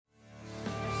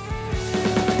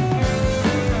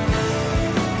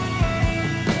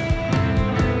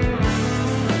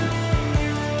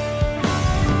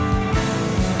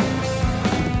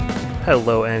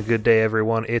Hello and good day,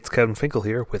 everyone. It's Kevin Finkel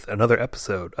here with another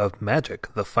episode of Magic: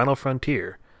 The Final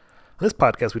Frontier. On this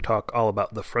podcast, we talk all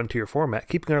about the Frontier format,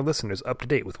 keeping our listeners up to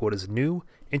date with what is new,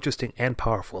 interesting, and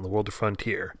powerful in the world of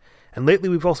Frontier. And lately,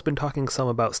 we've also been talking some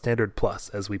about Standard Plus,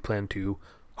 as we plan to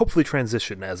hopefully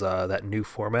transition as that new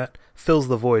format fills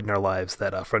the void in our lives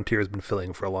that Frontier has been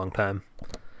filling for a long time.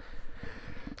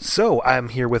 So, I'm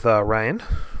here with Ryan,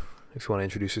 if you want to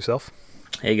introduce yourself.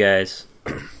 Hey, guys.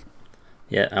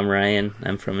 Yeah, I'm Ryan.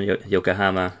 I'm from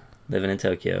Yokohama, living in the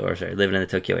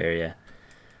Tokyo area.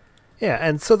 Yeah,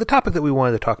 and so the topic that we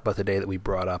wanted to talk about today that we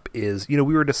brought up is, we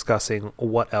were discussing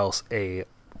what else a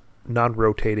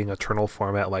non-rotating eternal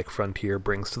format like Frontier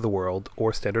brings to the world,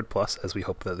 or Standard Plus, as we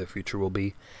hope that the future will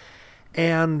be.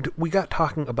 And we got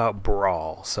talking about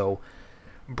Brawl. So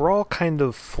Brawl kind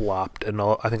of flopped, and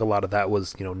I think a lot of that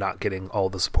was, not getting all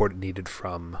the support it needed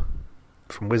from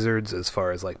Wizards, as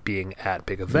far as like being at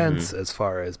big events, as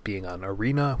far as being on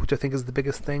Arena, which I think is the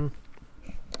biggest thing.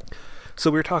 So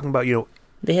we were talking about,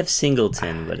 they have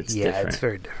Singleton, but it's different. Yeah, it's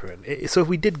very different. So if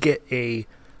we did get a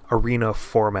Arena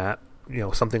format,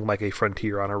 something like a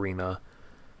Frontier on Arena,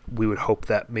 we would hope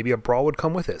that maybe a Brawl would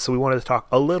come with it. So we wanted to talk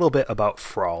a little bit about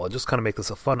Brawl and just kind of make this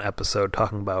a fun episode,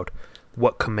 talking about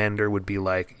what Commander would be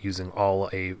like using all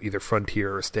either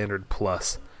Frontier or Standard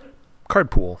Plus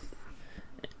card pool.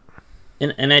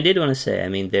 And I did want to say, I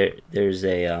mean, there's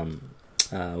we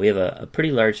have a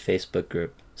pretty large Facebook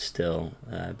group still.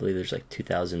 I believe there's like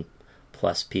 2,000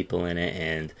 plus people in it,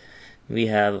 and we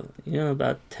have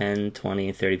about 10,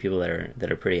 20, 30 people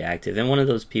that are pretty active. And one of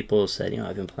those people said,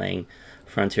 I've been playing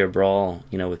Frontier Brawl,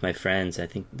 with my friends. I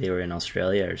think they were in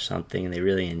Australia or something, and they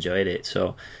really enjoyed it.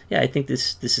 So yeah, I think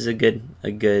this is a good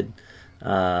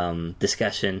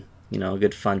discussion. A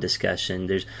good fun discussion.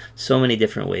 There's so many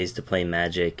different ways to play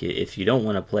Magic. If you don't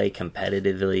want to play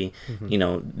competitively,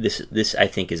 this I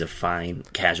think is a fine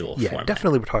casual format. Yeah,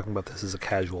 definitely we're talking about this as a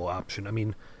casual option. I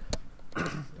mean,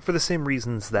 for the same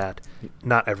reasons that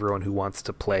not everyone who wants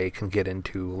to play can get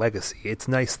into Legacy. It's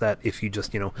nice that if you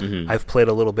just, I've played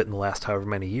a little bit in the last however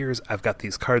many years, I've got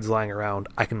these cards lying around,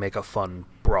 I can make a fun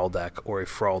Brawl deck or a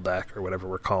Frawl deck or whatever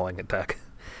we're calling it deck.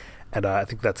 And I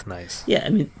think that's nice. Yeah, I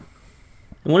mean,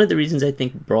 one of the reasons I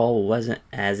think Brawl wasn't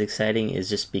as exciting is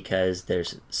just because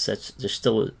there's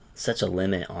still such a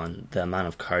limit on the amount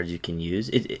of cards you can use.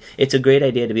 It's a great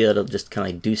idea to be able to just kind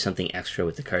of like do something extra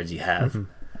with the cards you have.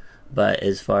 But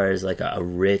as far as like a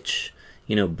rich,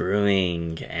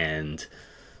 brewing and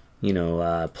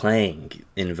playing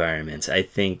environments, I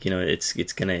think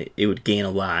it would gain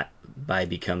a lot by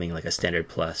becoming like a Standard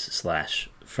Plus /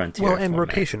 Frontier and format.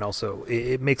 rotation also.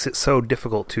 It makes it so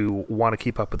difficult to want to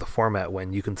keep up with the format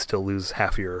when you can still lose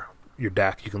half your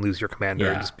deck. You can lose your commander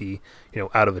and just be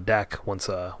out of a deck once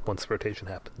rotation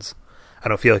happens. I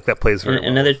don't feel like that plays very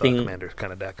well with a commander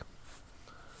kind of deck.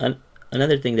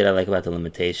 Another thing that I like about the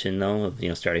limitation, though,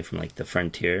 of starting from like the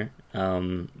Frontier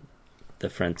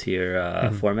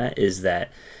format, is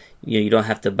that you don't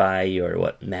have to buy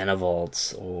your Mana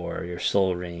Vaults or your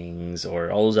Soul Rings or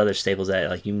all those other staples that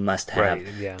like you must have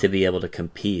to be able to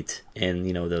compete in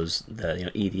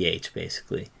the EDH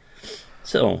basically.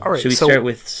 So should we start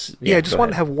with? Yeah, I just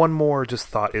want to have one more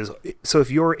thought is, so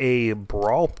if you're a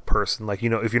Brawl person, like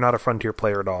if you're not a Frontier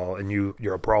player at all and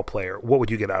you're a Brawl player, what would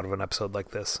you get out of an episode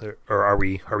like this? Or are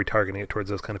we targeting it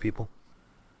towards those kind of people?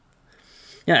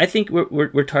 Yeah, I think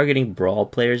we're targeting Brawl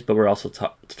players, but we're also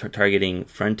targeting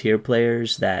Frontier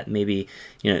players that maybe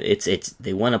it's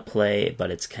they want to play,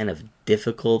 but it's kind of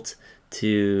difficult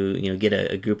to get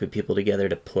a group of people together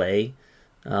to play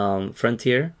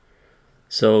Frontier.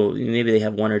 So maybe they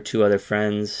have one or two other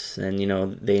friends, and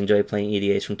they enjoy playing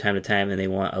EDH from time to time, and they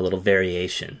want a little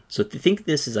variation. So think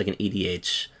this is like an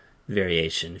EDH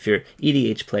variation. If you're an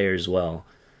EDH player as well,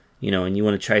 and you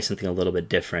want to try something a little bit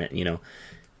different,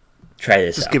 try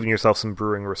this out. Just giving yourself some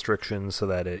brewing restrictions so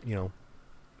that it,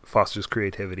 fosters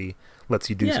creativity, lets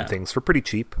you do some things for pretty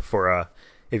cheap for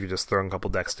if you're just throwing a couple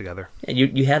decks together. Yeah,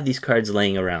 you have these cards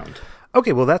laying around.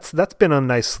 Okay, well that's been a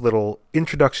nice little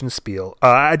introduction spiel.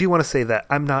 I do want to say that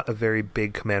I'm not a very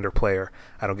big Commander player.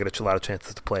 I don't get a lot of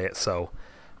chances to play it, so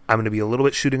I'm going to be a little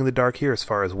bit shooting in the dark here as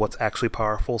far as what's actually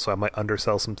powerful, so I might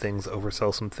undersell some things,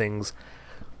 oversell some things.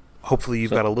 Hopefully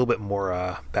you've got a little bit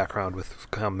more background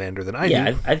with Commander than I do.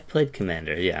 Yeah, I've played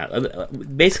Commander, yeah.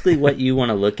 Basically what you want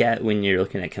to look at when you're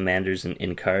looking at Commanders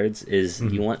in cards is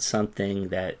you want something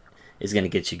that is going to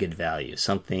get you good value.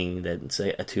 Something that's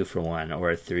a 2-for-1 or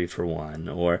a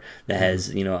 3-for-1, or that has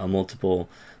a multiple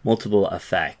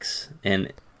effects.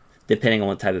 And depending on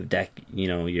what type of deck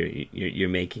you're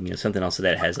making, something also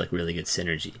that has like really good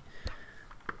synergy.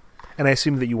 And I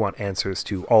assume that you want answers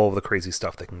to all of the crazy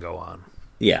stuff that can go on.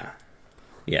 Yeah.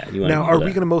 Yeah. Now, are we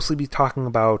going to mostly be talking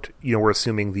about, we're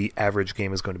assuming the average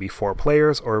game is going to be 4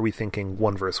 players, or are we thinking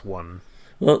 1 versus 1?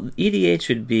 Well, EDH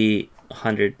would be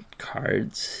 100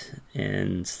 cards,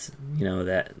 and,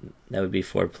 that would be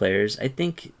 4 players. I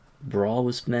think Brawl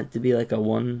was meant to be like a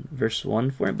 1 versus 1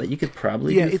 for it, but you could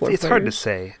probably do 4 players. It's hard to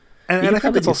say. And I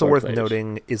think it's also worth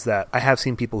noting is that I have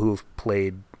seen people who've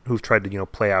tried to,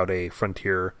 play out a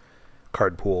Frontier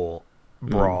card pool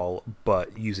Brawl,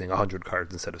 but using 100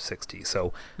 cards instead of 60.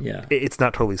 So it's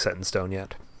not totally set in stone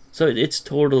yet. So it's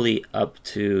totally up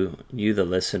to you, the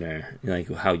listener, like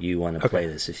how you want to play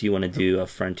this. If you want to do a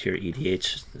Frontier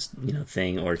EDH,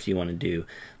 thing, or if you want to do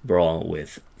Brawl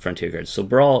with Frontier cards. So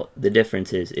Brawl, the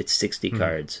difference is it's 60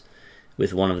 cards,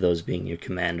 with one of those being your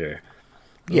commander.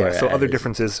 Yeah. So other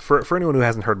differences for anyone who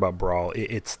hasn't heard about Brawl,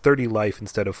 it's 30 life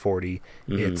instead of 40.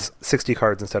 It's 60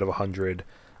 cards instead of 100.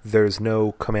 There's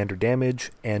no commander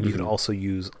damage, and you can also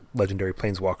use legendary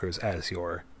planeswalkers as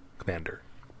your commander.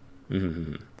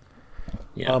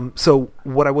 Yeah. So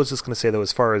what I was just going to say, though,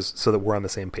 as far as so that we're on the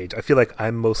same page, I feel like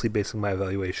I'm mostly basing my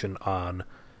evaluation on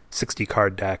 60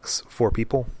 card decks for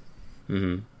people.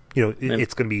 It's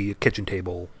going to be a kitchen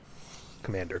table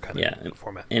commander kind of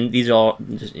format. And these are all,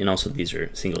 and also these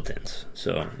are singletons.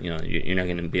 So, you're not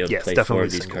going to be able to play 4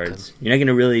 of these cards. You're not going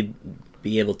to really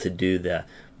be able to do the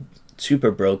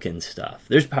super broken stuff.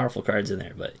 There's powerful cards in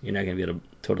there, but you're not going to be able to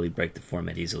totally break the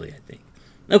format easily, I think.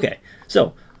 Okay,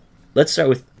 so let's start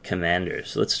with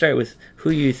commanders. Let's start with who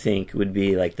you think would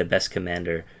be like the best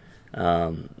commander.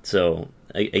 So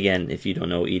again, if you don't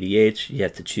know EDH, you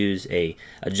have to choose a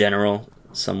general,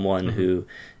 someone who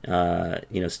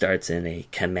starts in a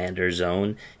commander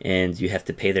zone, and you have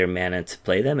to pay their mana to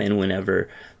play them, and whenever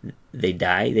they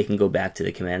die, they can go back to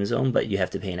the command zone, but you have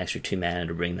to pay an extra 2 mana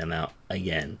to bring them out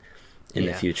again in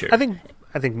the future. I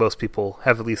think most people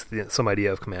have at least some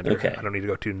idea of commander. Okay. I don't need to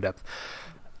go too in depth.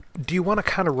 Do you want to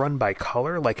kind of run by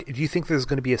color? Like, do you think there's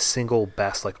going to be a single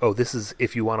best, like, oh, this is,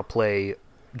 if you want to play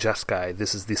Jeskai,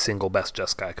 this is the single best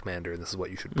Jeskai commander, and this is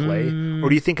what you should play? Or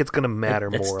do you think it's going to matter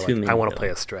more, like, I want to play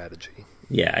a strategy?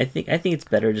 Yeah, I think it's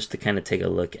better just to kind of take a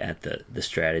look at the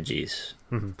strategies.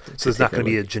 So there's not going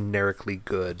to be a generically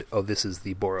good, oh, this is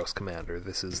the Boros commander,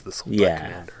 this is the Sultai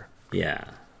commander. Yeah.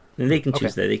 And they can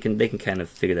choose that. They can kind of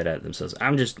figure that out themselves.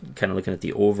 I'm just kind of looking at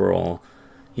the overall,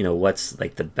 what's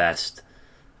like the best,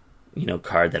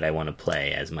 card that I want to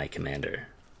play as my commander.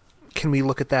 Can we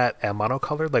look at that at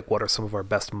monocolored? Like, what are some of our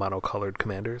best monocolored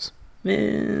commanders?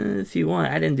 If you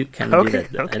want, I didn't do that.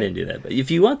 I didn't do that, but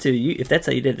if you want to, if that's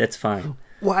how you did, that's fine.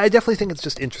 Well, I definitely think it's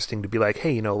just interesting to be like,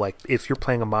 hey, like if you're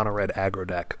playing a mono red aggro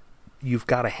deck, you've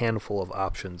got a handful of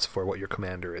options for what your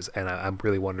commander is, and I'm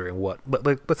really wondering what. But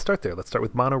let's start there. Let's start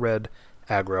with mono red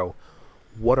aggro.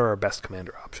 What are our best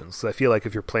commander options? So I feel like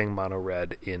if you're playing mono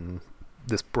red in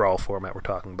this Brawl format we're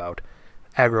talking about,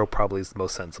 aggro probably is the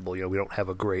most sensible. We don't have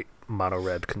a great mono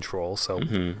red control, so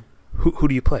who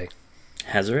do you play?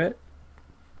 Hazoret?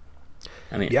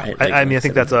 I mean, yeah, I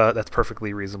think that's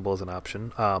perfectly reasonable as an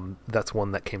option. That's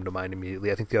one that came to mind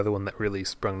immediately. I think the other one that really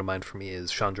sprung to mind for me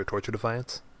is Chandra Torture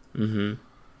Defiance. And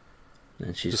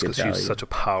she's just because she's such a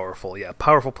powerful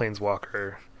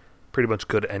planeswalker, pretty much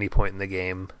good at any point in the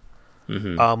game.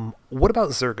 What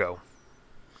about Zergo?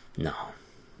 No.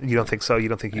 You don't think so? You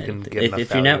don't think you can get enough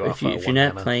value off if you're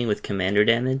not playing with commander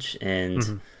damage,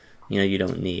 and you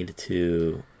don't need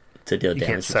to deal damage. You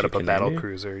can't set up a battle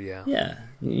cruiser. Yeah. Yeah.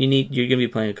 You're gonna be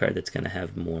playing a card that's gonna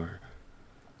have more.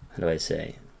 How do I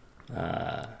say?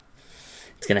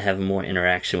 It's gonna have more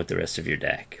interaction with the rest of your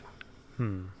deck.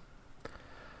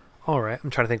 All right. I'm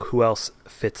trying to think who else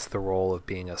fits the role of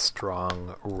being a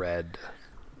strong red.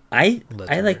 I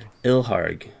like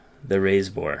Ilharg, the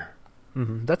Razebore.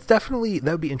 That's definitely,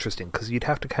 that would be interesting because you'd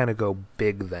have to kind of go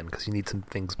big then because you need some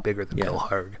things bigger than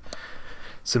Ilharg.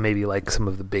 So maybe like some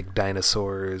of the big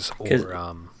dinosaurs or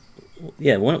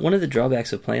one of the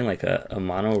drawbacks of playing like a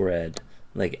mono red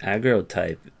like aggro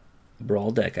type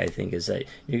Brawl deck, I think, is that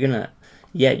you're gonna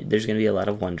there's gonna be a lot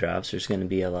of 1-drops, there's gonna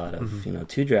be a lot of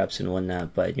 2-drops and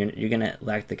whatnot, but you're gonna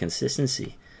lack the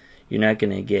consistency. You're not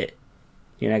gonna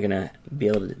be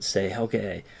able to say,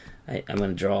 okay, I'm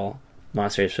gonna draw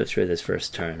Monster Swift for this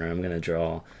first turn, or I'm gonna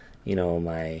draw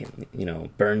my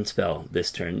burn spell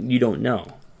this turn. You don't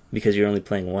know because you're only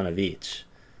playing one of each.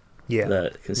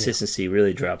 The consistency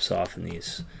really drops off in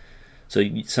these. So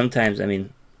sometimes, I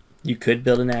mean, you could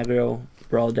build an aggro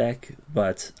Brawl deck,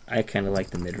 but I kind of like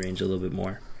the mid range a little bit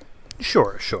more.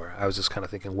 Sure. I was just kind of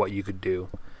thinking what you could do.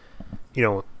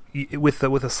 You with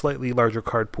a slightly larger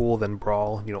card pool than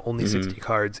Brawl, only 60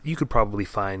 cards, you could probably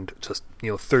find just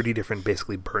 30 different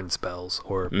basically burn spells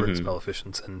or burn spell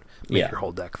efficients and make your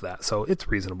whole deck that. So it's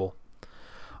reasonable.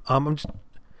 I was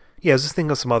just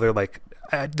thinking of some other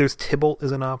there's Tybalt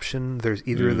is an option. There's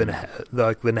either the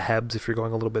Nehebs if you're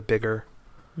going a little bit bigger.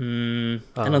 I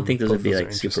don't think those would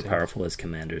be super powerful as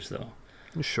commanders though.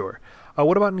 Sure.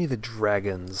 What about any of the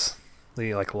dragons?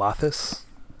 Like Lothis?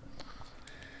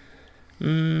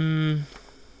 No,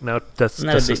 that's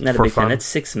not a big fun. fan. It's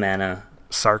 6 mana.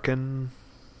 Sarkhan,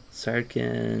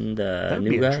 the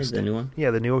new guy, the new one. Yeah,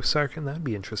 the new Sarkhan. That'd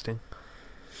be interesting.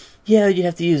 Yeah, you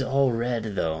have to use all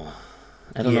red though.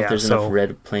 I don't know if there's enough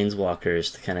red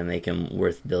planeswalkers to kind of make them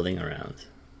worth building around.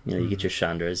 You get your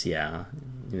Chandras,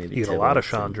 maybe you get a lot of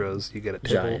Chandras. You get a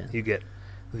Tybalt. You get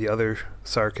the other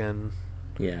Sarkhan.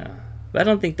 Yeah, but I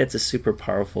don't think that's a super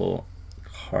powerful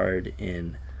card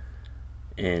in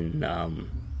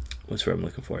what's what I'm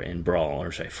looking for in Brawl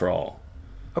Brawl.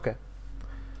 Okay.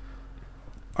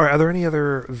 All right. Are there any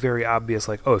other very obvious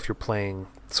if you're playing?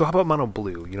 So how about mono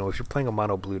blue? If you're playing a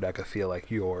mono blue deck, I feel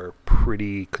like you're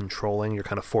pretty controlling. You're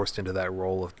kind of forced into that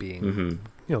role of being,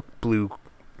 blue,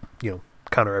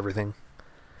 counter everything.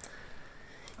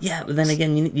 Yeah, but then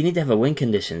again, you need to have a win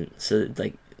condition. So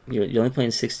you're only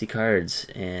playing 60 cards,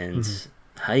 and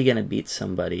how are you gonna beat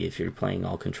somebody if you're playing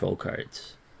all control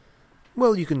cards?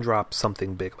 Well, you can drop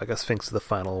something big, like a Sphinx of the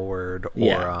Final Word,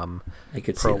 or I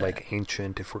could Pearl see Lake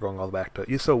Ancient, if we're going all the way back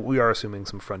to... So we are assuming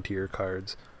some Frontier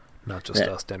cards, not just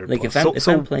Standard Plus. If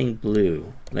I'm playing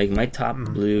blue, my top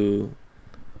blue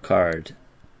card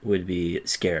would be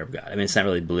Scarab God. I mean, it's not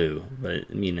really blue, but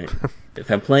if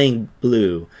I'm playing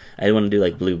blue, I want to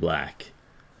do blue-black.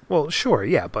 Well, sure,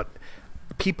 yeah, but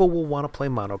people will want to play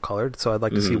monocolored, so I'd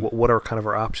like to see what are kind of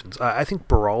our options. I think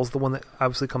Baral's the one that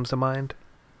obviously comes to mind.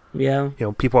 Yeah.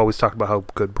 People always talk about how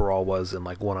good Brawl was in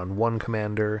one-on-one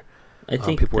Commander. I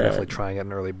think people were definitely trying it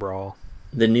in early Brawl.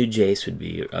 The new Jace would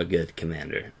be a good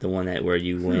commander. The one where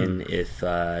you win if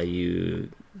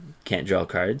you can't draw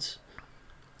cards.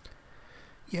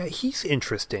 Yeah, he's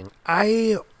interesting.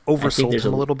 I oversold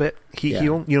him a little bit. He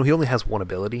only has one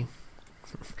ability.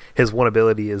 His one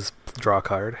ability is draw a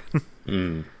card.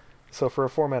 So for a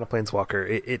 4-mana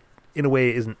Planeswalker, it in a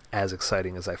way isn't as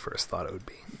exciting as I first thought it would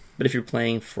be. But if you're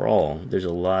playing Brawl, there's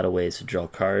a lot of ways to draw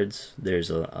cards.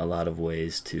 There's a lot of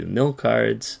ways to mill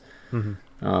cards.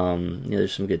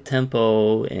 There's some good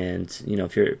tempo, and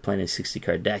if you're playing a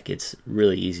 60-card deck, it's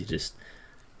really easy to just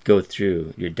go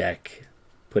through your deck,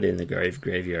 put it in the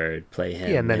graveyard, play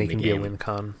him. Yeah, and then he can be a win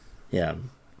con. Yeah.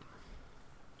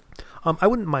 I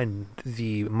wouldn't mind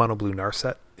the mono blue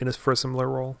Narset for a similar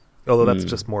role, although that's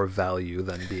just more value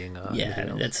than being.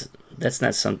 That's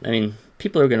not something. I mean,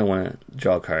 people are going to want to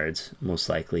draw cards most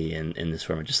likely in this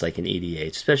format, just like in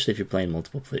EDH, especially if you're playing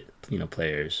multiple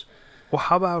players. Well,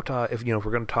 how about if we're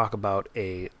going to talk about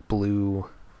a blue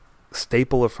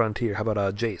staple of Frontier? How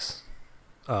about Jace?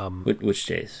 Which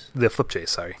Jace? The flip Jace.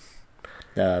 Sorry.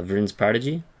 Vryn's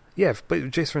Prodigy. Yeah, but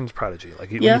Jace Vryn's Prodigy.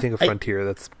 When you think of Frontier,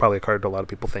 that's probably a card a lot of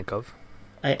people think of.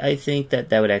 I think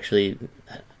that would actually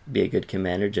be a good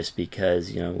commander, just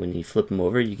because when you flip them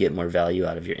over, you get more value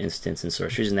out of your instants and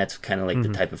sorceries, and that's kind of the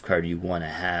type of card you want to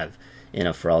have in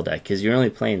a Brawl deck, because you're only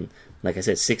playing, like I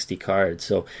said, 60 cards,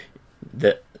 so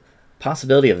the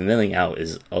possibility of milling out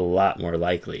is a lot more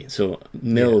likely. So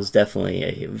mill is definitely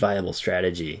a viable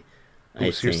strategy. So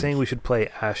you're saying we should play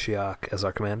Ashiok as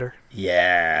our commander?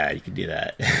 Yeah, you could do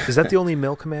that. Is that the only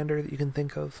mill commander that you can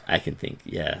think of? I can think,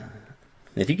 yeah.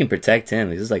 If you can protect him,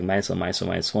 this is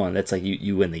 -1/-1/-1. That's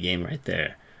you win the game right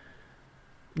there.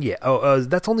 Yeah.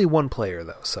 That's only one player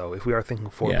though. So if we are thinking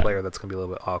 4-player, that's going to be a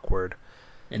little bit awkward.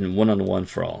 And 1-on-1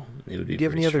 for all, it would be. Do you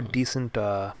have any other decent?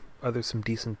 Are there some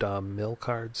decent mill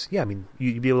cards? Yeah, I mean,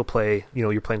 you'd be able to play.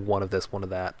 You're playing one of this, one of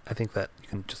that. I think that you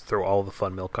can just throw all the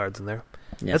fun mill cards in there.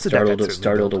 Yeah, that's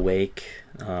Startled Awake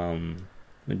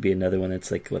would be another one that's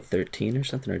 13 or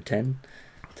something, or 10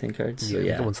 cards. So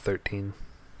that one's 13.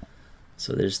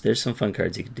 So there's some fun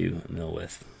cards you could do mill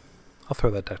with. I'll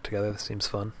throw that deck together. This seems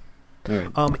fun.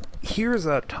 All right. Here's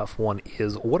a tough one: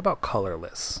 what about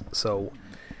colorless? So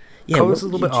colorless is a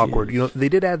little bit awkward. They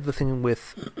did add the thing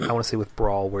with with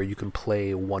Brawl where you can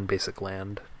play one basic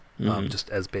land, just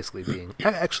as basically being.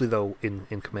 Actually, though,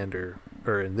 in Commander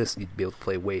or in this, you'd be able to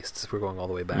play Wastes if we're going all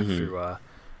the way back through Oath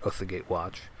of the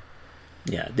Gatewatch.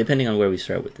 Yeah, depending on where we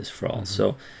start with this Brawl.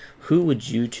 So, who would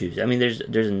you choose? I mean, there's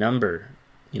a number.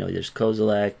 There's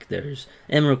Kozilek, there's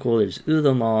Emrakul, there's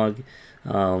Ulamog.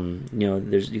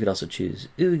 You could also choose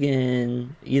Ugin,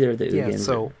 either of the Ugins. Yeah,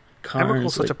 so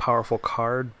Emrakul's such a powerful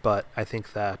card, but I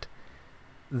think that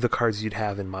the cards you'd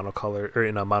have in monocolor or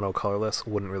in a monocolorless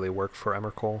wouldn't really work for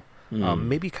Emrakul.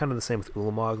 Maybe kind of the same with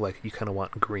Ulamog. Like you kind of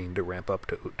want green to ramp up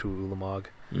to Ulamog.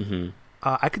 Mm-hmm.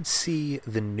 I could see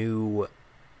the new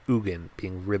Ugin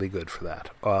being really good for that,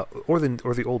 or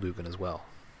the old Ugin as well.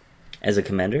 As a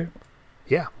commander?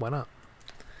 Yeah, why not?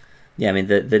 Yeah, I mean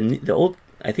the old.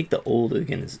 I think the old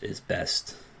Ugin is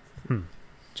best,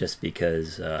 just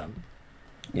because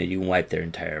you can wipe their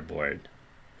entire board,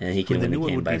 and he can win the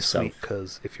game by himself.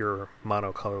 Because if you're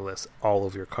monocolorless, all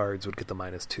of your cards would get the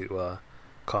 -2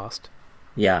 cost.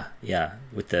 Yeah,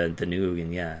 with the new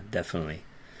Ugin, yeah, definitely.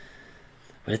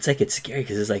 But it's scary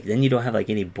because it's like then you don't have like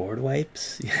any board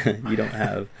wipes. You don't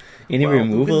have any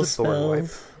removal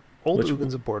spells. Old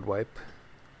Ugin's a board wipe.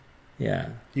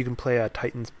 Yeah. You can play a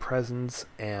Titan's Presence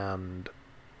and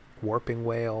Warping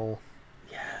Whale.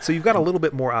 Yeah. So you've got a little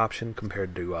bit more option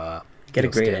compared to get a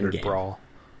great standard end game. Brawl.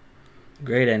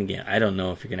 Great end game. I don't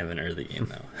know if you're gonna have an early game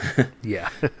though. Yeah.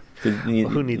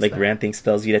 Who needs like that? Ramping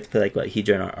spells? You'd have to play like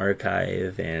Hedron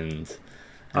Archive and.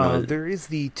 There is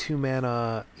the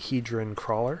 2-mana Hedron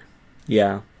Crawler.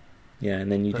 Yeah,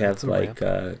 and then you'd have like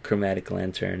Chromatic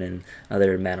Lantern and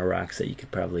other mana rocks that you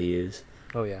could probably use.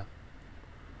 Oh yeah.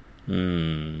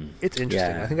 It's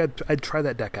interesting. Yeah. I think I'd try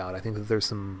that deck out. I think that there's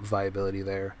some viability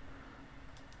there.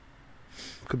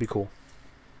 Could be cool.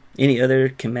 Any other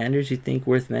commanders you think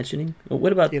worth mentioning? Well,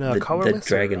 what about the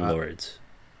Dragon Lords?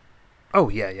 Oh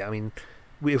yeah. I mean,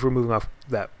 if we're moving off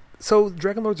that, so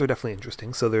Dragon Lords are definitely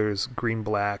interesting. So there's green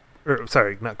red.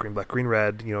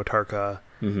 Tarka.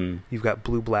 Mm-hmm. You've got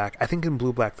blue black. I think in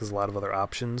blue black there's a lot of other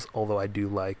options. Although I do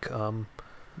like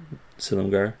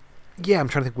Silumgar. Yeah, I'm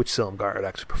trying to think which Silumgar I'd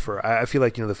actually prefer. I feel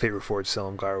like the Fate Reforged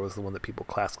Silumgar was the one that people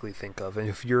classically think of. And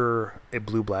if you're a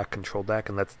blue black control deck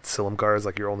and that's Silumgar is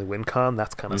like your only win con,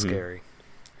 that's kind of scary.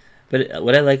 But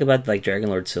what I like about like Dragon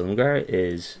Lord Silumgar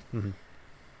is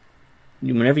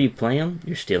whenever you play him,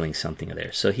 you're stealing something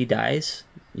there. So he dies,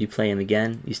 you play him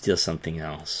again, you steal something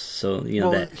else. So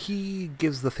that he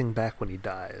gives the thing back when he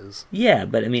dies. Yeah,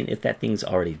 but I mean, if that thing's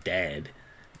already dead,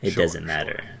 it doesn't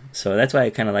matter. Sure. So that's why I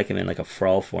kind of like him in like a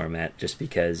Thrall format, just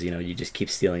because you just keep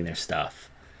stealing their stuff.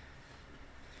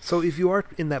 So if you are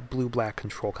in that blue-black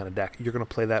control kind of deck, you're going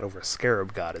to play that over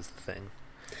Scarab God is the thing.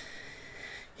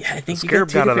 Yeah, I think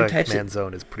Scarab God out of command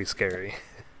zone is pretty scary.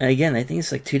 Again, I think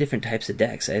it's like two different types of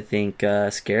decks. I think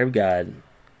Scarab God,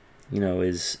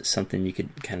 is something you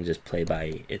could kind of just play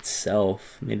by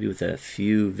itself, maybe with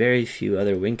very few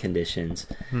other win conditions,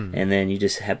 and then you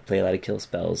just have to play a lot of kill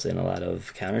spells and a lot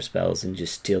of counter spells and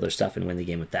just steal their stuff and win the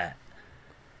game with that.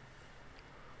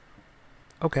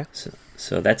 Okay.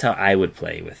 So that's how I would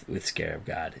play with Scarab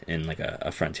God in like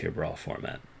a Frontier Brawl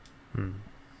format.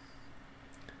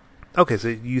 Okay, so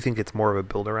you think it's more of a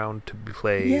build around to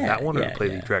play that one or to play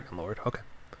the Dragon Lord? Okay.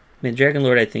 I mean, Dragon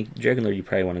Lord, you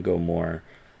probably want to go more,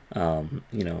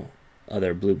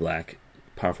 other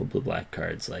powerful blue-black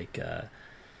cards like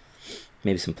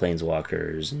maybe some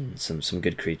Planeswalkers and some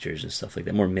good creatures and stuff like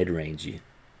that, more mid-rangey.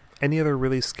 Any other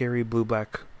really scary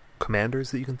blue-black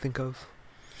commanders that you can think of?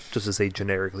 Just to say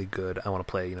generically good, I want to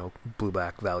play,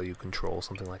 blue-black value control,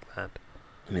 something like that.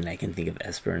 I mean, I can think of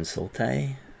Esper and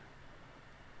Sultai.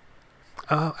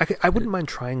 I wouldn't mind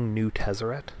trying new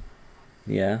Tezzeret.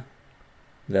 Yeah.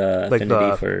 The like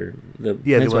affinity for the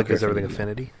is everything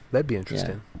affinity. That'd be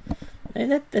interesting.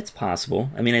 Yeah. That's possible.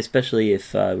 I mean, especially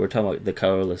if we're talking about the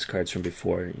colorless cards from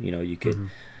before. You could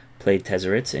play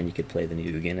Tezzerets and you could play the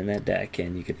new Ugin in that deck,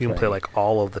 and you can play like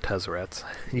all of the Tezzerets.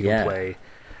 You can play.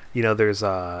 There's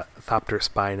Thopter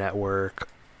Spy Network.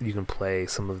 You can play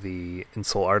some of the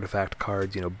Ensoul Artifact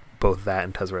cards. Both that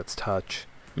and Tezzeret's Touch.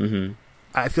 Mm-hmm.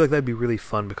 I feel like that'd be really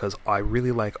fun because I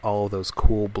really like all of those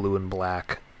cool blue and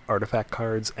black artifact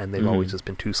cards, and they've always just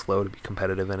been too slow to be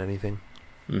competitive in anything.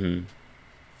 Mm-hmm.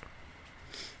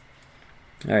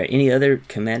 All right, any other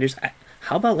commanders?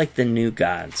 How about like the new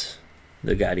gods,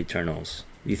 the God Eternals?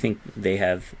 Do you think they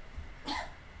have?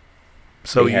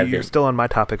 So you're still on my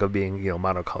topic of being,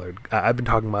 monocolored. I've been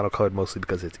talking monocolored mostly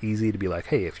because it's easy to be like,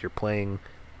 hey, if you're playing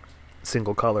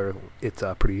single color, it's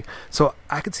pretty. So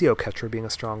I could see Oketra being a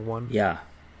strong one. Yeah,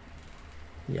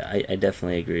 I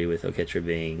definitely agree with Oketra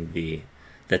being the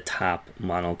top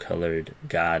monocolored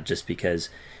god, just because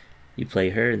you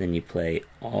play her and then you play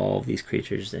all of these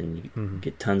creatures and you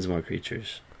get tons more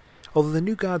creatures. Although the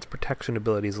new god's protection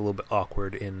ability is a little bit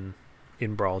awkward in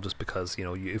Brawl, just because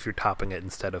if you're topping it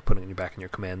instead of putting it back in your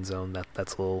command zone,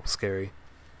 that's a little scary.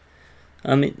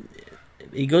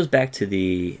 It goes back to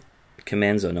the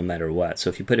command zone no matter what. So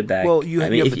if you put it back, well, you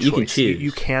can choose.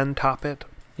 You can top it.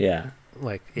 Yeah.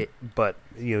 But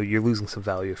you're losing some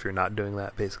value if you're not doing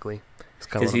that, basically.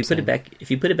 That's kind of Because what I'm saying.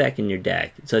 if you put it back in your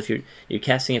deck, so if you're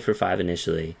casting it for 5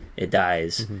 initially, it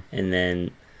dies, and then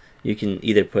you can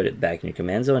either put it back in your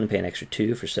command zone and pay an extra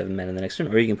 2 for 7 mana the next turn,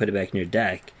 or you can put it back in your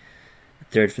deck,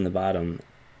 third from the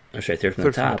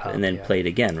top, and then play it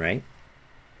again, right?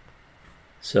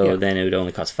 So then it would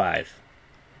only cost 5.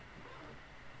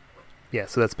 Yeah,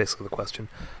 so that's basically the question.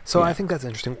 So I think that's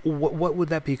interesting. What would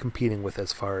that be competing with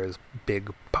as far as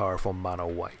big, powerful mono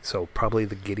white? So probably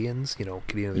the Gideons,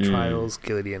 Gideon of the Trials,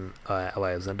 Gideon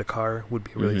Ally of Zendikar would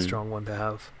be a really strong one to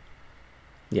have.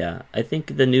 Yeah, I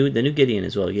think the new Gideon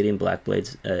as well. Gideon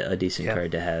Blackblade's a decent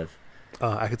card to have.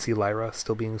 I could see Lyra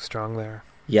still being strong there.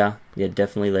 Yeah,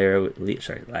 definitely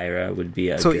Lyra would be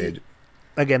a good...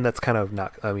 Again, that's kind of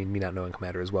not... I mean, me not knowing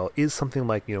Commander as well. Is something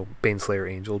like,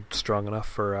 Baneslayer Angel strong enough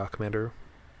for Commander?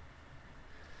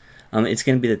 It's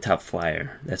going to be the top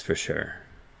flyer, that's for sure.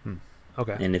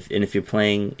 Okay. And if you're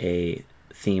playing a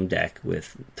theme deck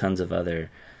with tons of other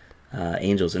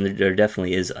angels, and there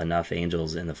definitely is enough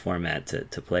angels in the format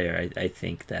to play her, I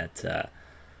think that...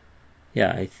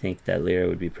 I think that Lyra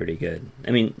would be pretty good.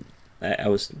 I mean, I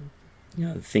was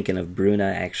thinking of Bruna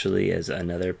actually as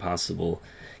another possible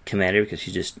commander, because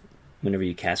she just, whenever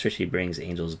you cast her, she brings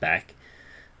angels back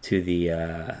to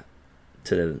the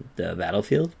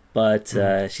battlefield. But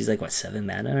she's like 7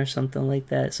 mana or something like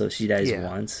that. So if she dies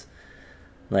once,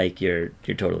 like you're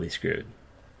totally screwed.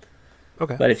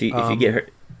 Okay. But if you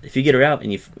get her out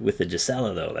and with the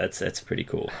Gisela though, that's pretty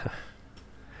cool.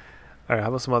 All right. How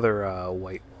about some other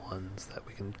white ones that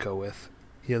we can go with?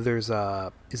 There's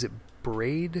is it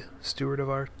Braid, Steward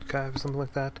of Archive, something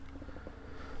like that?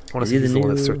 I want to see the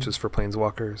one that searches for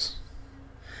planeswalkers.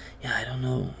 Yeah, I don't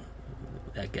know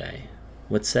that guy.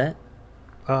 What's that?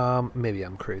 Maybe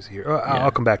I'm crazy here.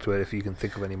 I'll come back to it if you can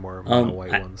think of any more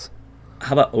white ones.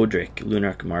 How about Odric,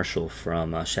 Lunarch Marshal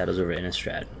from Shadows over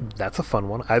Innistrad? That's a fun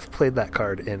one. I've played that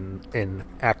card in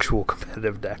actual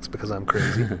competitive decks because I'm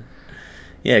crazy.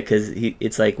 Yeah, because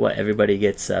it's like everybody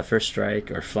gets first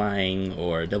strike or flying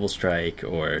or double strike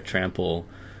or trample.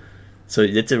 So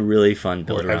it's a really fun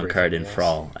build-around card in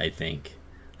Thrall, I think.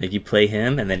 Like, you play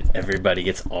him, and then everybody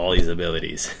gets all these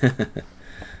abilities.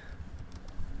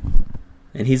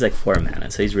 And he's like 4 mana,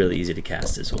 so he's really easy to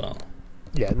cast as well.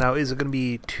 Yeah, now, is it going to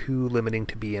be too limiting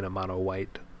to be in a mono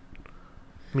white?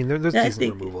 I mean, there's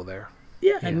decent removal there.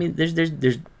 Yeah, I mean,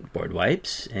 there's board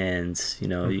wipes, and,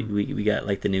 we got,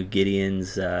 like, the new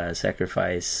Gideon's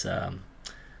Sacrifice,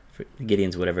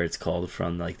 Gideon's whatever it's called,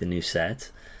 from, like, the new set.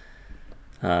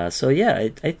 So yeah,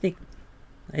 I think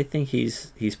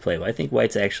he's playable. I think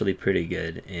White's actually pretty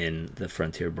good in the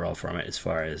Frontier Brawl format as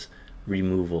far as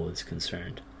removal is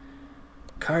concerned.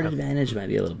 Card advantage might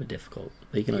be a little bit difficult,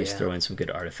 but you can always throw in some good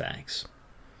artifacts.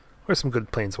 Or some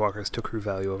good planeswalkers to accrue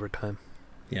value over time.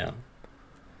 Yeah.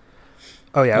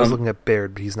 Oh yeah, I was looking at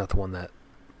Baird, but he's not the one that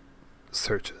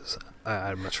searches.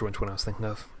 I'm not sure which one I was thinking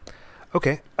of.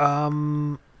 Okay.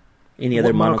 Any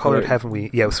other monocolored haven't we?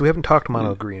 Yeah, so we haven't talked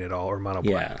mono green at all, or mono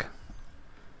black.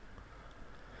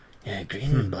 Yeah,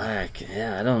 green and black.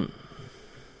 Yeah, I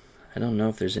don't know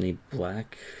if there's any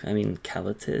black. I mean,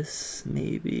 Kalatis,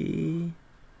 maybe.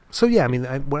 So yeah, I mean,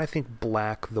 when I think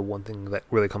black, the one thing that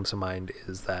really comes to mind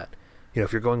is that,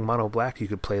 if you're going mono black, you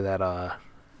could play that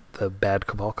the bad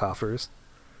Cabal Coffers.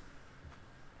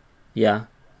 Yeah,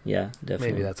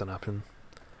 definitely. Maybe that's an option.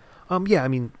 Yeah, I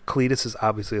mean, Kalitas is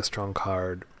obviously a strong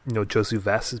card. Josu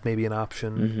Vess is maybe an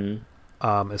option.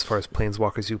 As far as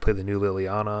planeswalkers, you play the new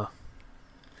Liliana.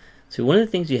 So one of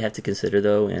the things you have to consider,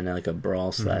 though, in like a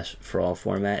Brawl / Thrall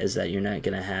format is that you're not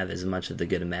going to have as much of the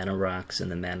good mana rocks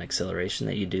and the mana acceleration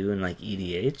that you do in like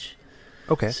EDH.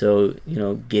 Okay. So,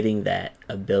 getting that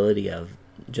ability of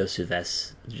Josu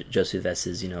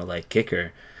Vess's, like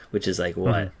kicker, which is like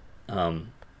what?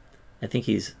 I think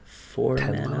he's 4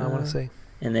 mana, I want to say.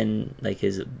 And then like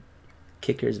his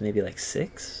kicker is maybe like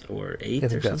 6 or 8 I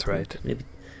think or something. That's right. Maybe,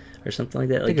 or something like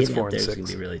that. I Like think it's getting 4 up there and is 6. going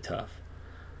to be really tough.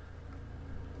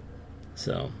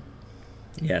 So,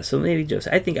 yeah, so maybe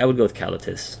Joseph. I think I would go with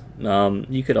Kalatis.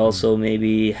 You could also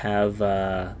maybe have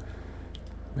the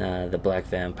Black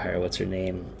Vampire. What's her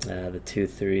name? The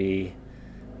 2/3.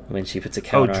 When she puts a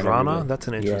counter on Drana? That's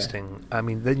an interesting... Yeah. I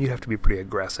mean, then you'd have to be pretty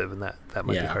aggressive, and that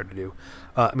might be hard to do.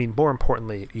 I mean, more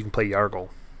importantly, you can play Yargle.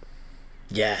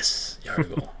 Yes,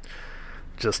 Yargle.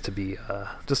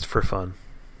 just for fun.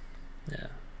 Yeah.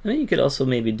 I mean, you could also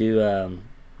maybe do... you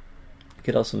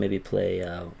could also maybe play...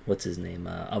 what's his name?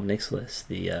 Ob Nixilis,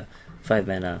 the 5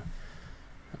 mana...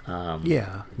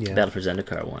 yeah. Battle for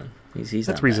Zendikar one. He's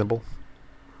That's reasonable. Bad.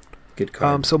 Good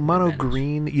card. So mono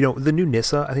green, the new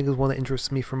Nissa, I think, is one that interests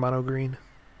me for mono green.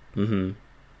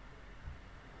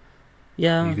 Yeah,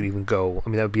 Yeah. You could even go. I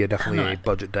mean, that would be definitely a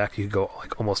budget deck. You could go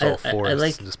like almost all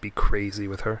forests and just be crazy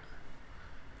with her.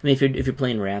 I mean, if you're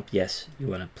playing ramp, yes, you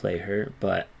want to play her,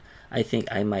 but I think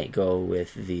I might go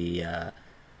with the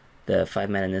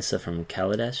 5-mana Nissa from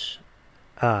Kaladesh.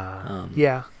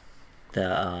 Yeah.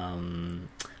 The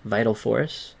Vital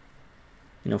Force.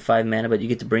 5 mana, but you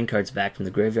get to bring cards back from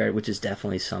the graveyard, which is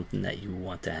definitely something that you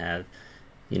want to have,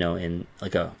 in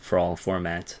like a for all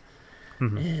format.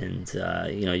 Mm-hmm. And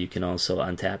you can also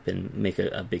untap and make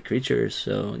a big creature.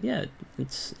 So yeah,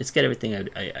 it's got everything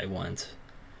I want.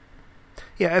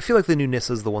 Yeah, I feel like the new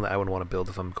Nissa is the one that I would want to build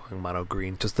if I'm going mono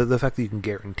green. Just the fact that you can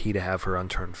guarantee to have her on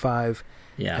turn 5,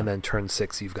 and then turn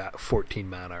 6 you've got 14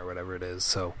 mana or whatever it is,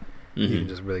 so you can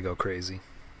just really go crazy.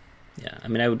 Yeah, I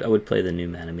mean, I would play the new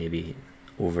mana maybe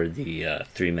over the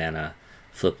 3 mana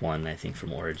flip one. I think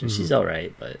from Origin, she's all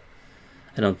right, but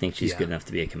I don't think she's good enough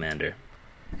to be a commander.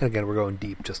 And again, we're going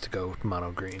deep just to go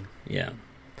mono green. Yeah.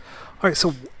 All right,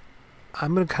 so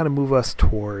I'm going to kind of move us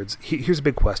towards. Here's a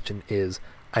big question: is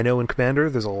I know in Commander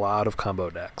there's a lot of combo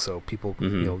decks, so people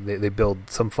they build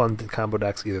some fun combo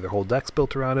decks. Either their whole deck's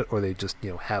built around it, or they just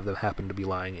have them happen to be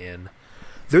lying in.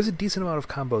 There's a decent amount of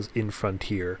combos in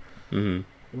Frontier.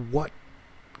 What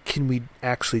can we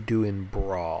actually do in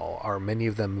Brawl? Are many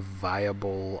of them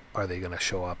viable? Are they going to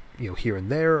show up here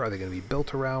and there? Are they going to be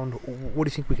built around? What do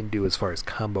you think we can do as far as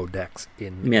combo decks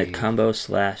in? You mean combo /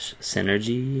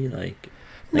 synergy, like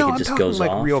no, it I'm just talking goes like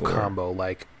off, real or? combo,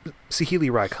 like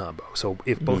Saheeli Rai combo. So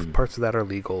if both parts of that are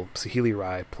legal, Saheeli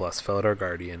Rai plus Felidar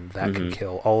Guardian, that can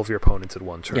kill all of your opponents in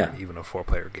one turn, even a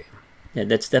 4-player game. Yeah,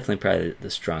 that's definitely probably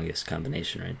the strongest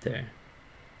combination right there.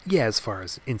 Yeah, as far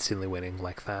as instantly winning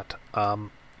like that.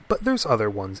 But there's other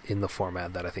ones in the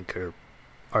format that I think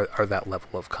are that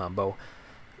level of combo.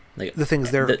 Like, the thing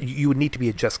is, you would need to be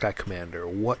a Jeskai commander.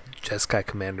 What Jeskai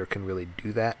commander can really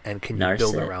do that, and can you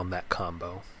build around that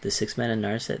combo? The 6-mana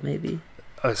Narset, maybe?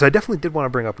 So I definitely did want to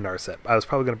bring up Narset. I was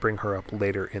probably going to bring her up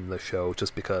later in the show,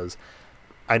 just because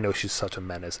I know she's such a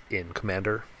menace in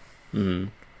Commander.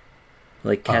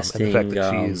 Like casting, and the fact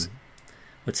that she's...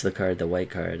 what's the card, the white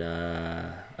card?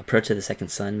 Approach of the Second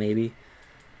Sun, maybe?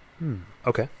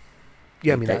 Okay.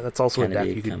 Yeah, I mean, that's also a deck.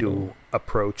 You could combo. do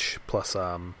Approach plus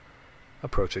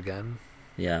Approach again.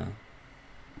 Yeah.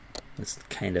 It's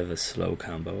kind of a slow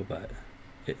combo, but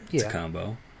it's a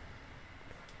combo.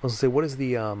 I was going to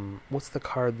say, what's the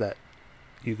card that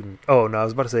you can... Oh, no, I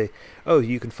was about to say,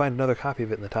 you can find another copy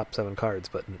of it in the top 7 cards,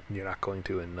 but you're not going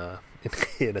to in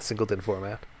a singleton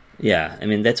format. Yeah, I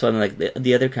mean, that's why I'm like,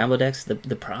 the other combo decks, the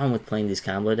problem with playing these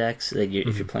combo decks, like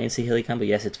if you're playing Saheeli combo,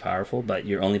 yes, it's powerful, but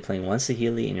you're only playing one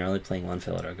Saheeli, and you're only playing one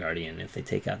Felidar Guardian. If they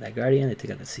take out that Guardian, they take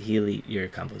out the Saheeli, your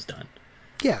combo's done.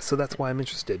 Yeah, so that's why I'm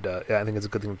interested. I think it's a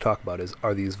good thing to talk about is,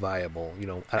 are these viable?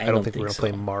 I don't think we're going to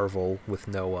play Marvel with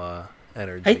no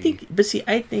energy. I think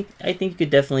you could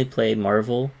definitely play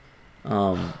Marvel.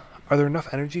 Are there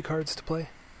enough energy cards to play?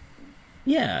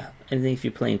 Yeah, I think if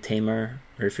you're playing Tamer,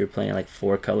 or if you're playing like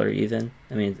 4-color even,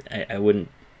 I mean, I wouldn't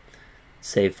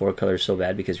say 4-color is so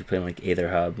bad, because you're playing like Aether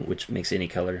Hub, which makes any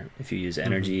color if you use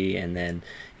energy, and then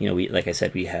we, like I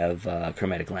said, we have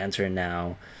Chromatic Lantern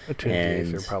now. Attuned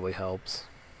Aether probably helps.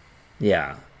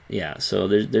 Yeah. So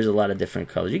there's a lot of different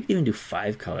colors. You can even do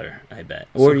 5-color, I bet.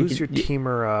 Or who's your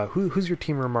teamer? Who's your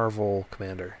teamer Marvel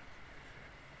commander?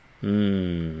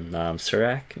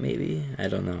 Surak maybe. I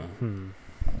don't know.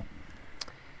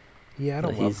 Yeah, I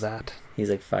don't love that. He's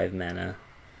like 5 mana.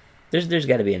 There's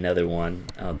got to be another one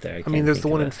out there. I mean, there's the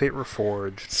one in Fate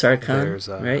Reforged.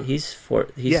 Sarkhan, right? He's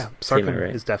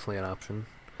Sarkhan is definitely an option.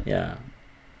 Yeah,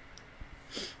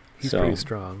 he's pretty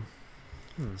strong.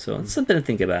 So it's something to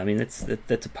think about. I mean, that's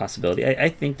a possibility. I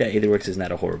think that Aetherworks is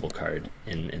not a horrible card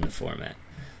in the format.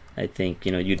 I think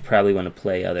you'd probably want to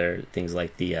play other things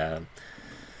like the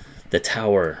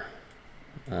Tower,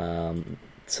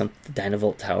 some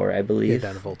Dynavolt Tower, I believe.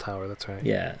 Yeah, Dynavolt Tower. That's right.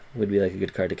 Yeah, would be like a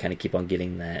good card to kind of keep on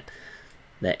getting that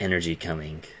energy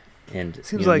coming. And it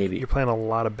seems like you're playing a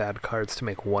lot of bad cards to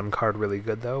make one card really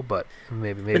good, though. But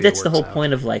maybe. But that's the whole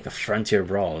point of like a Frontier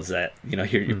Brawl, is that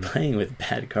you're playing with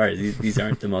bad cards. These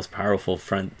aren't the most powerful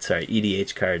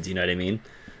EDH cards. You know what I mean?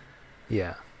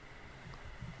 Yeah.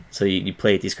 So you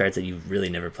play these cards that you've really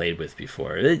never played with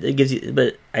before. It gives you,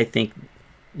 but I think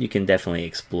you can definitely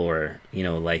explore,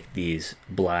 like these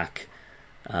black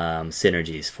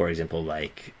synergies. For example,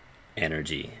 like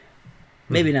energy.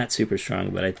 Maybe not super strong,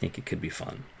 but I think it could be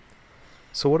fun.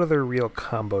 So what other real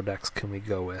combo decks can we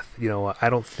go with? I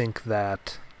don't think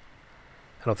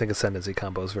Ascendancy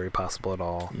combo is very possible at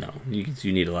all. No,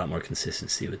 you need a lot more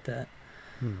consistency with that.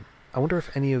 I wonder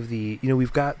if any of the...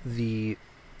 we've got the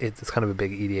it's kind of a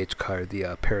big EDH card.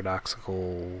 The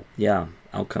paradoxical. Yeah,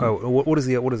 outcome. Oh, what is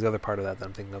the other part of that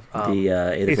I'm thinking of? The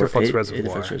Aetherflux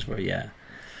Reservoir. Aetherflux Reservoir, yeah.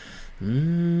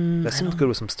 That seems good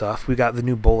with some stuff. We got the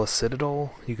new Bola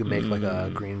Citadel. You can make like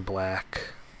a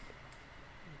green-black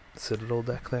Citadel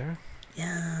deck there.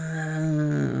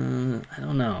 Yeah, I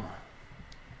don't know.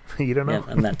 You don't know?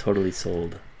 Yeah, I'm not totally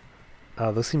sold.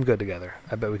 Those seem good together.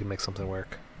 I bet we can make something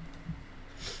work.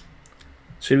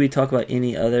 Should we talk about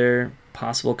any other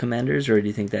possible commanders, or do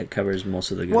you think that covers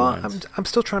most of the good ones? Well, I'm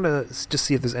still trying to just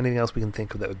see if there's anything else we can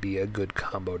think of that would be a good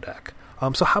combo deck.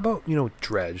 So how about,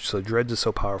 Dredge? So Dredge is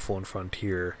so powerful in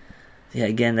Frontier. Yeah,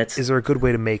 again, that's... Is there a good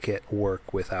way to make it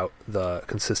work without the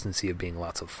consistency of being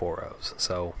lots of 4-0s?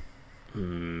 So... I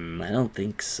don't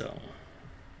think so.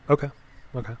 Okay.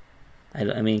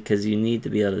 I mean, because you need to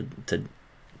be able to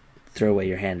throw away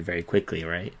your hand very quickly,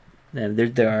 right? And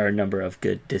there are a number of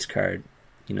good discard,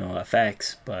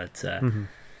 effects, but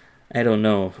I don't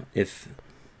know if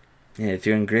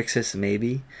you're in Grixis,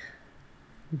 maybe.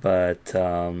 But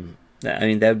I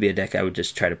mean, that would be a deck I would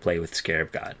just try to play with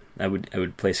Scarab God. I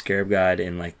would play Scarab God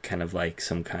in kind of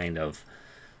some kind of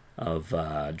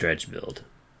Dredge build,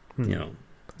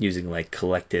 using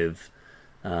collective.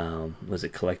 Was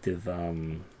it collective?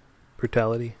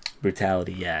 Brutality.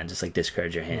 Brutality, yeah, and just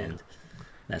discard your hand.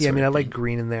 Yeah, I mean, I like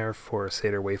green in there for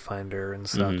Satyr Wayfinder and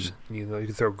such. You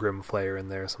can throw Grim Flayer in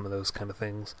there, some of those kind of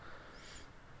things.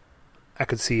 I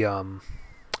could see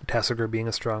Tasigur being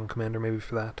a strong commander maybe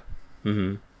for that.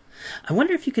 I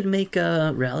wonder if you could make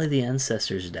a Rally the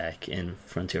Ancestors deck in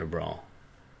Frontier Brawl.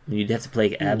 I mean, you'd have to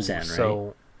play Abzan,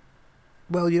 right?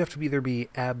 Well, you'd have to either be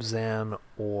Abzan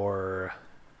or,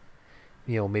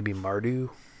 maybe Mardu.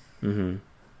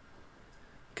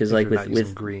 Because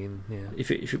with green, yeah.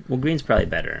 Well, green's probably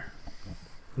better.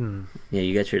 Yeah,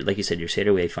 you got your, like you said, your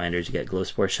Satyr Wayfinders. You got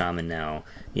Glowspore Shaman now.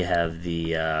 You have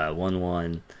the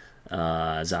 1/1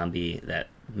 zombie that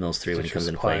mills 3 when it comes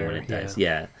into play when it dies.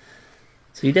 Yeah.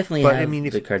 So you definitely have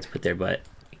the cards put there, but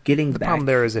getting the problem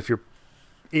there is if your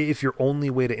only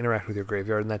way to interact with your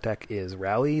graveyard in that deck is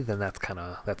Rally, then that's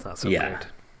not so great.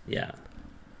 Yeah.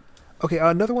 Okay,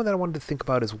 another one that I wanted to think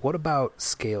about is what about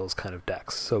Scales kind of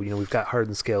decks? So, we've got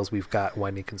Hardened Scales, we've got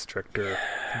Winding Constrictor.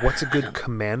 What's a good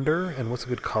commander and what's a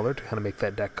good color to kind of make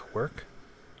that deck work?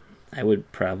 I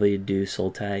would probably do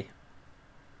Sultai.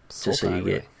 Just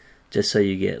so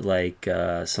you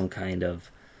get some kind of,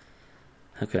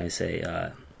 how can I say,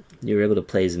 you're able to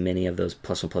play as many of those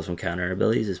 +1/+1 counter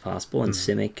abilities as possible. And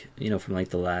Simic, from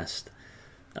the last,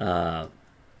 not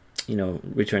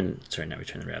Return the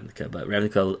Ravnica, but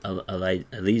Ravnica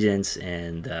Allegiance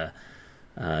and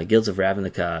Guilds of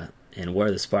Ravnica and War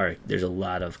of the Spark. There's a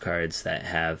lot of cards that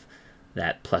have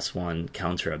that +1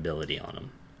 counter ability on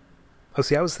them. Oh,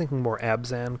 see, I was thinking more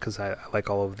Abzan because I like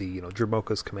all of the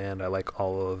Dromoka's command. I like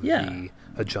all of the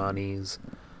Ajani's.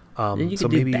 So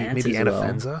maybe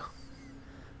Anafenza.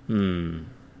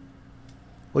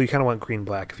 Well, you kind of want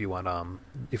green-black if you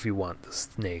want the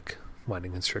Snake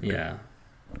Winding Constrictor. Yeah.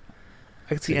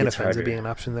 I could see Anafenza being an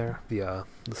option there. The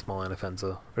small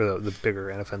Anafenza, or the bigger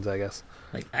Anafenza, I guess.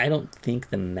 I don't think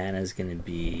the mana is going to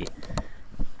be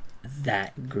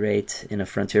that great in a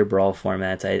Frontier Brawl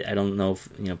format. I don't know if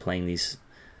playing these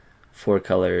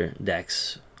 4-color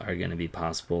decks are going to be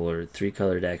possible, or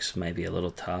 3-color decks might be a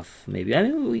little tough. Maybe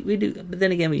we do, but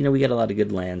then again, we get a lot of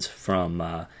good lands from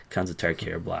Khans of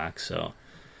Tarkir Black, so.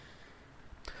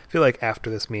 I feel like after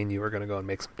this, me and you are going to go and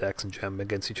make some decks and gem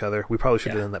against each other. We probably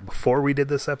should have done that before we did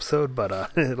this episode,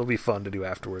 but it'll be fun to do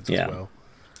afterwards as well.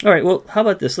 All right, well, how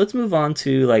about this? Let's move on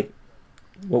to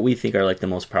what we think are the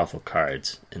most powerful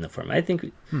cards in the format. I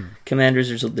think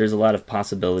Commanders, there's a lot of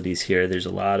possibilities here. There's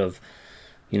a lot of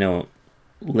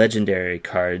legendary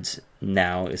cards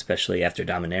now, especially after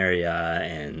Dominaria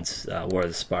and War of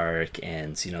the Spark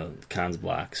and Khans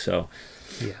block. So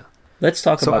let's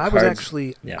talk about cards.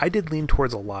 I did lean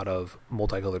towards a lot of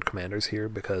multicolored commanders here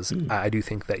because I do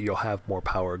think that you'll have more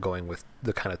power going with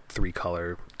the kind of 2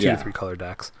 to 3 color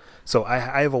decks. So I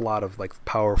have a lot of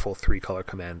powerful 3-color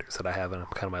commanders that I have in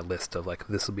kind of my list of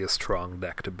this will be a strong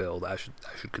deck to build. I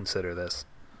should consider this.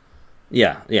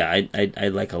 Yeah, I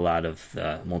like a lot of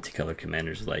multicolored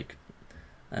commanders. So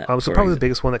probably the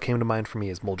biggest one that came to mind for me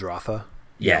is Muldrotha.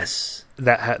 Yes,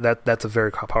 that's a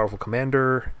very powerful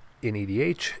commander in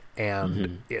EDH,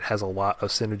 and it has a lot of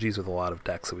synergies with a lot of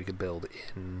decks that we could build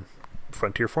in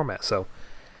Frontier format. So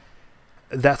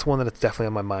that's one that's definitely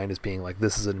on my mind as being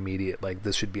this is an immediate,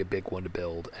 this should be a big one to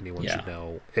build. Anyone should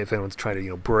know. If anyone's trying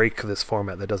to break this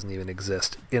format that doesn't even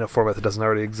exist in a format that doesn't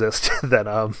already exist,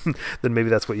 then maybe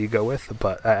that's what you go with.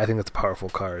 But I think that's a powerful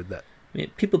card that I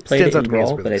mean, people played Stands it out in to me as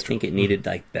Brawl, really but I strong. think it needed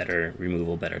like better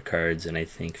removal, better cards, and I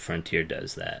think Frontier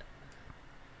does that.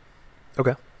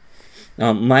 Okay.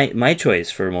 My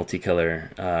choice for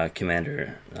multicolor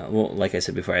commander, well, like I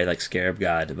said before, I like Scarab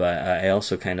God, but I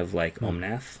also kind of like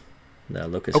Omnath, the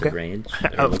Locust Okay. of Range.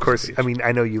 Of course, Range. I mean,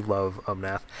 I know you love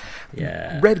Omnath.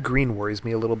 Yeah. Red-green worries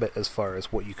me a little bit as far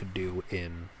as what you could do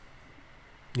in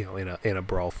a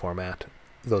Brawl format.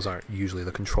 Those aren't usually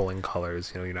the controlling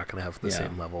colors. You're not going to have the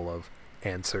same level of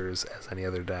answers as any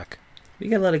other deck. We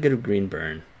got a lot of good green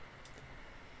burn.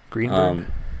 Green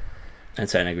burn? I'm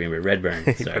sorry, not green burn, red burn.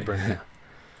 Sorry. Red burn, yeah.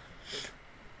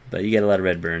 But you get a lot of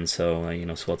red burn, so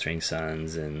Sweltering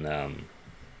Suns and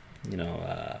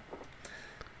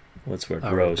what's the word,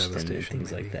 roast and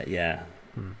things like that. Yeah.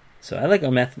 So I like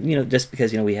Omnath, just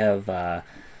because we have a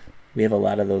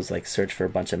lot of those like search for a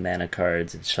bunch of mana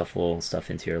cards and shuffle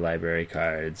stuff into your library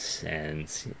cards,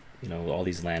 and all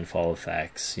these landfall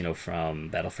effects, from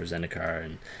Battle for Zendikar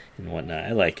and whatnot.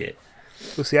 I like it.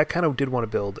 Well, see, I kind of did want to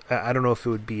build. I don't know if it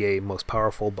would be a most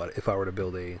powerful, but if I were to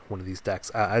build one of these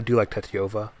decks, I do like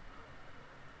Tetiova.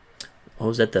 Oh,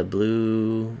 is that the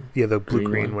blue? Yeah, the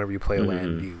blue-green. one? Whenever you play a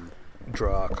land, you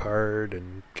draw a card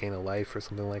and gain a life or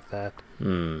something like that.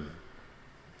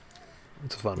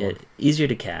 It's a fun one. Easier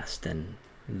to cast than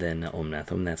Omnath.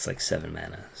 Omnath's like 7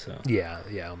 mana, so Yeah,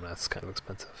 Omnath's kind of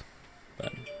expensive.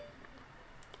 But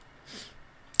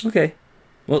okay,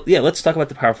 well, yeah. Let's talk about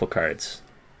the powerful cards.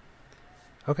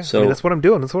 Okay, So that's what I'm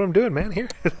doing. That's what I'm doing, man. Here.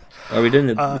 Are we doing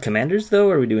the commanders though,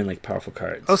 or are we doing like powerful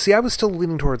cards? Oh, see, I was still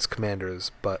leaning towards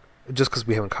commanders, but just because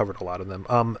we haven't covered a lot of them.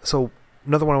 So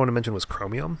another one I want to mention was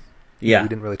Chromium. Yeah, we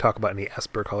didn't really talk about any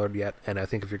Esper colored yet, and I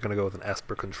think if you're going to go with an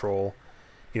Esper control,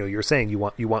 you're saying you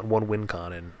want one win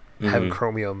con and having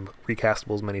Chromium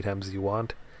recastable as many times as you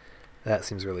want. That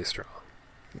seems really strong.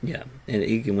 Yeah, and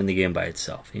you can win the game by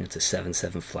itself. It's a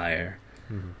 7/7 flyer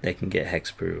that can get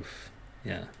hexproof.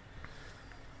 Yeah.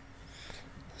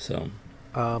 So.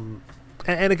 And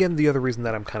again, the other reason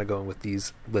that I'm kind of going with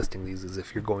listing these is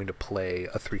if you're going to play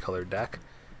a 3-color deck,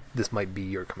 this might be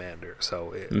your commander.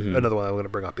 So another one I'm going to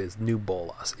bring up is New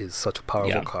Bolas is such a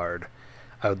powerful card.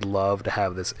 I would love to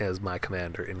have this as my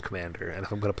commander in Commander. And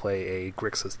if I'm going to play a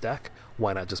Grixis deck,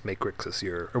 why not just make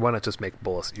why not just make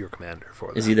Bolas your commander for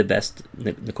that? Is he the best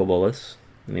Nicol Bolas?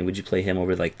 I mean, would you play him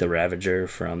over like the Ravager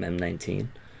from M19?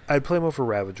 I'd play him over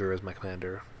Ravager as my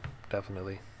commander,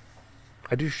 definitely.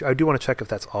 I do want to check if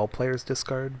that's all players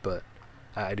discard, but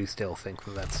I do still think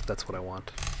that's what I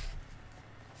want.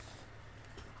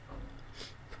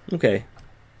 Okay.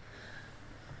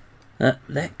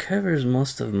 That covers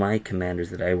most of my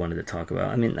commanders that I wanted to talk about.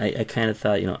 I mean, I kind of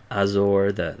thought,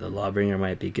 Azor, the Lawbringer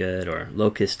might be good, or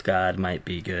Locust God might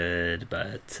be good,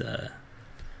 but...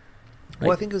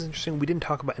 Well, I think it was interesting. We didn't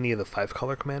talk about any of the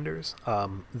 5-color commanders.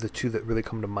 The two that really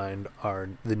come to mind are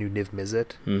the new Niv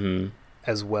Mizzet,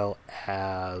 as well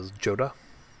as Joda.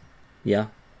 Yeah.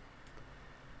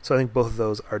 So I think both of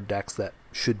those are decks that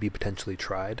should be potentially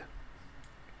tried.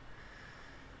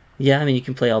 Yeah, I mean, you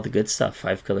can play all the good stuff,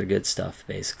 5-color good stuff,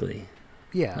 basically.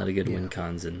 Yeah. A lot of good win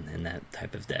cons in that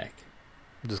type of deck.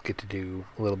 Just get to do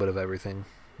a little bit of everything.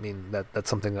 I mean, that's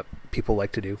something that people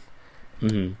like to do.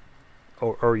 Mm-hmm.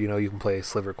 Or you can play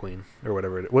Sliver Queen, or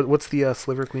whatever. What's the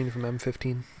Sliver Queen from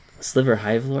M15? Sliver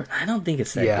Hive Lord? I don't think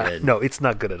it's that good. No, it's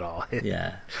not good at all.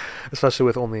 Yeah. Especially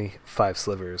with only 5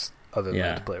 slivers other than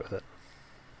that to play with it.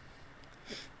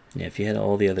 Yeah, if you had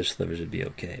all the other slivers, it'd be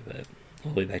okay, but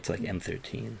all the way back to like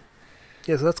M13.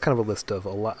 Yeah, so that's kind of a list of a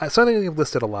lot. So I think I've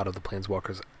listed a lot of the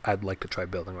Planeswalkers I'd like to try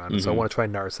building around. So I want to try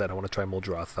Narset, I want to try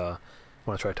Muldrotha, I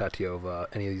want to try Tatiova,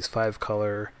 any of these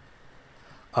 5-color.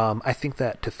 I think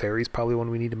that Teferi's probably one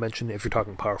we need to mention if you're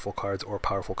talking powerful cards or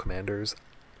powerful commanders.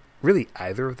 Really,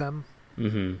 either of them.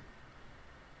 Mm-hmm.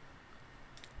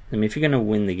 I mean, if you're going to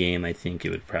win the game, I think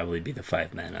it would probably be the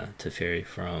 5-mana Teferi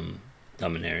from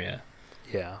Dominaria.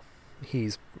 Yeah,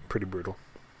 he's pretty brutal.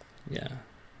 Yeah.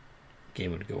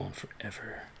 Game would go on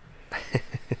forever.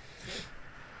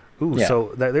 Ooh,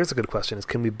 so there's a good question: is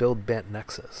can we build Bant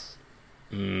Nexus?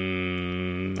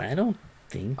 I don't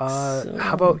think so.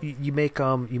 How about you make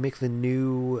the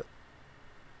new?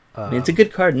 I mean, it's a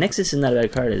good card. Nexus is not a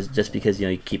bad card. Is just because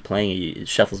you keep playing it, it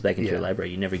shuffles back into your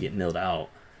library. You never get milled out.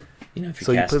 If you're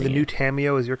so you play the new it.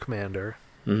 Tameo as your commander.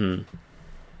 Mm-hmm.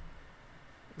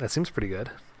 That seems pretty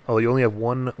good. Oh, you only have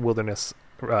one Wilderness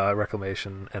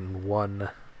Reclamation and one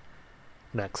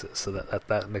Nexus, so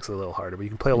that makes it a little harder. But you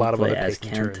can play a lot of other Take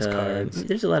Insurance cards.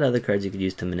 There's a lot of other cards you could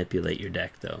use to manipulate your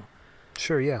deck, though.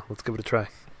 Sure, yeah. Let's give it a try.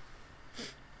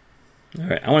 All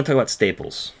right, I want to talk about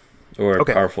staples. or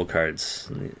Okay. powerful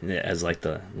cards as like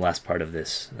the last part of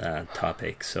this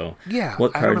topic. So Yeah,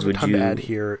 what I don't cards have a would ton you to add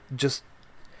here. Just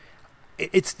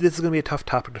this is going to be a tough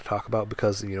topic to talk about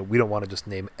because we don't want to just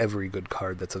name every good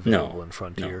card that's available in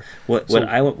Frontier. What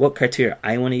criteria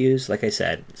I want to use? Like I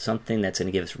said, something that's going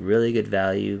to give us really good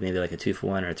value, maybe like a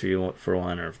 2-for-1 or a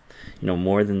 3-for-1, or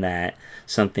more than that.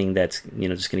 Something that's just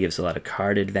going to give us a lot of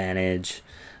card advantage.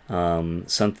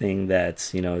 Something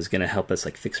that's is going to help us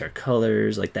like fix our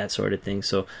colors, like that sort of thing.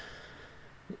 So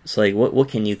like what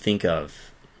can you think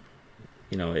of?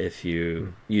 If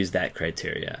you use that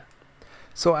criteria.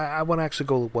 So I want to actually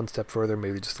go one step further,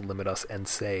 maybe just to limit us and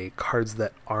say cards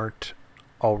that aren't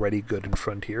already good in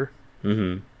Frontier.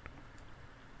 Mm-hmm.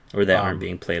 Or that aren't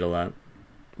being played a lot.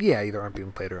 Yeah, either aren't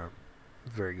being played or aren't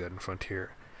very good in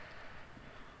Frontier.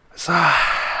 So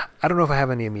I don't know if I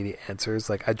have any immediate answers.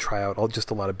 Like I'd try out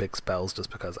just a lot of big spells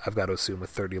just because I've got to assume with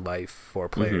 30 life for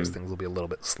players things will be a little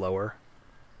bit slower.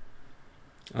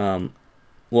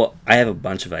 Well, I have a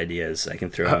bunch of ideas I can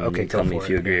throw out and tell me if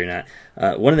you agree or not.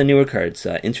 One of the newer cards,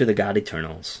 Enter the God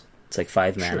Eternals. It's like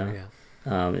 5 mana. Sure,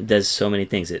 yeah. It does so many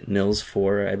things. It mills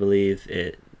 4, I believe.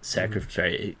 It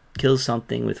it kills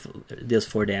something it deals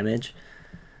 4 damage,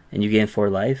 and you gain 4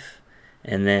 life.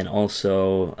 And then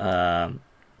also,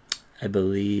 I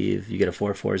believe you get a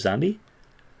 4/4 zombie.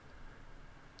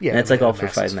 Yeah, and that's like all for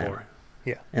 5 mana. 4.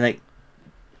 Yeah. And like,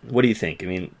 what do you think? I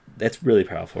mean, that's really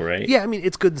powerful, right? Yeah, I mean,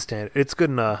 it's good in standard. It's good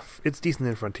enough. It's decent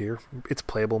in Frontier. It's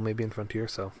playable maybe in Frontier,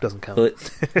 so it doesn't count.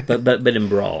 But in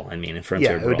Brawl, I mean, in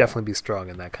Frontier it would definitely be strong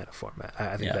in that kind of format.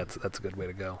 I think that's a good way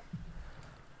to go.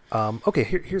 Okay,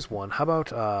 here's one. How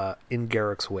about In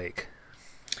Garruk's Wake?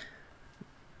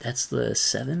 That's the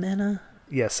 7 mana?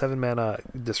 Yeah, 7 mana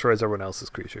destroys everyone else's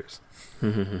creatures.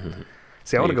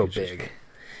 See, I want to go big.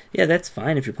 Yeah, that's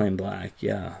fine if you're playing black,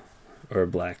 yeah. Or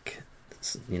black,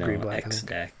 Green-black, X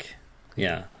deck.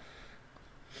 Yeah.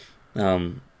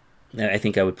 I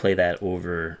think I would play that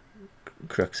over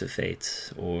Crux of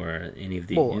Fates or any of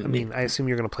the... Well, I mean, I assume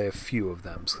you're going to play a few of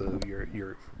them, so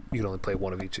you can only play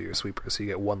one of each of your sweepers, so you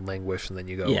get one Languish, and then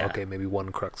you go, okay, maybe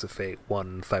one Crux of Fate,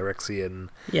 one Phyrexian.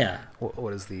 Yeah.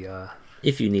 What is the...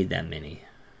 If you need that many.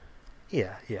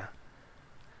 Yeah. Yeah,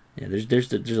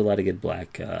 there's a lot of good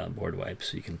black board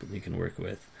wipes you can work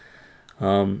with.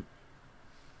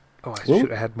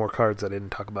 I had more cards I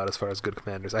didn't talk about as far as good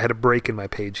commanders. I had a break in my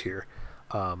page here.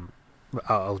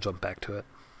 I'll jump back to it.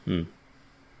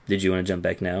 Did you want to jump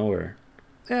back now, or?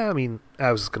 Yeah, I mean,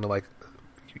 I was just gonna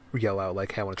yell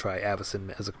out hey, I want to try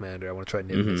Avacyn as a commander. I want to try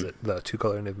Niv as the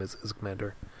 2-color Niv as a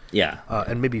commander. Yeah,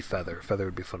 and maybe Feather. Feather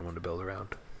would be a fun one to build around.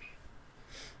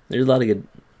 There's a lot of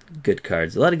good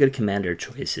cards, a lot of good commander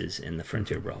choices in the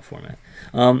Frontier Brawl format.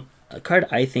 A card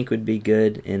I think would be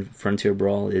good in Frontier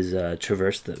Brawl is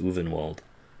Traverse the Uvenwald.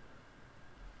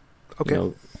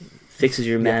 Okay. Fixes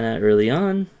your mana early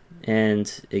on,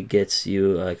 and it gets you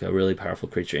like a really powerful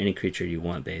creature, any creature you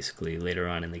want, basically, later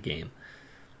on in the game.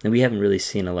 And we haven't really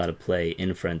seen a lot of play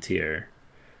in Frontier.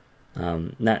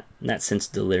 Not since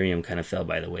Delirium kind of fell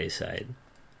by the wayside.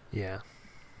 Yeah.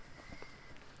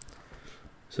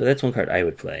 So that's one card I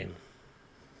would play.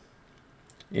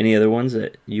 Any other ones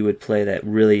that you would play that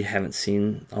really haven't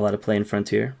seen a lot of play in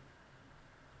Frontier?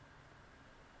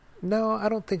 No, I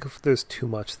don't think if there's too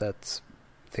much that's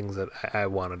things that I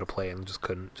wanted to play and just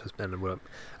couldn't. I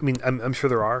mean, I'm sure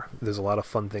there are. There's a lot of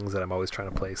fun things that I'm always trying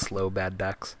to play, slow, bad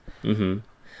decks. Mm-hmm.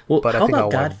 Well, but I think I'll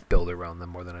want to build around them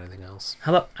more than anything else.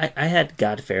 How about, I had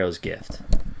God Pharaoh's Gift.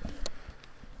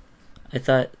 I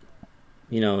thought,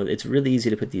 it's really easy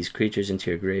to put these creatures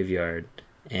into your graveyard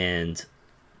and...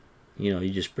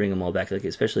 you just bring them all back, like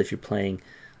especially if you're playing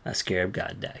a Scarab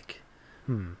God deck,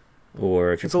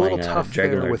 or if you're playing a tough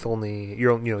Dragonlord with only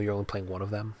you're only playing one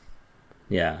of them.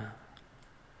 Yeah,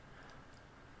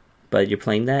 but you're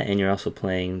playing that, and you're also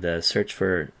playing the search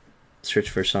for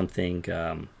something.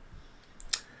 Gate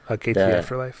to the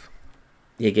Afterlife.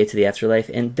 Yeah, Gate to the Afterlife,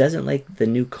 and doesn't the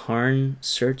new Karn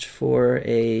search for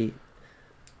a?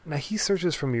 Now he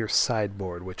searches from your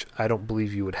sideboard, which I don't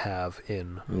believe you would have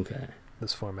in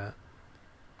this format.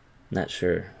 Not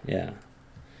sure, yeah.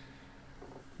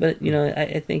 But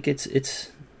I think it's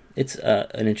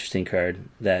an interesting card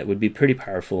that would be pretty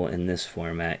powerful in this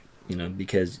format.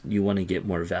 Because you want to get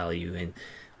more value, and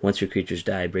once your creatures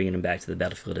die, bringing them back to the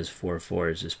battlefield as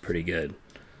 4/4s is pretty good.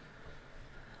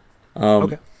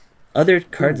 Other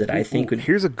cards that I think would...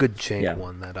 Here's a good jank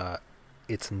one that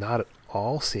it's not at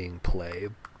all seeing play,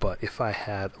 but if I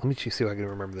had... Let me see if I can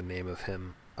remember the name of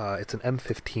him. It's an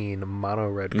M15 mono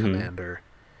red commander.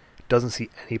 Doesn't see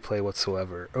any play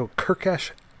whatsoever. Oh,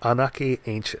 Kirkesh Anake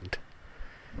Ancient.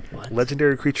 What?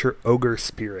 Legendary creature Ogre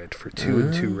Spirit for 2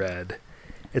 and 2 red.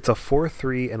 It's a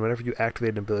 4/3, and whenever you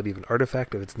activate an ability of an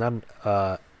artifact, if it's not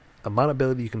a mono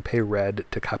ability, you can pay red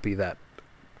to copy that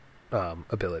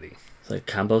ability. It's like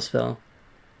a combo spell?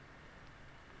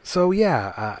 So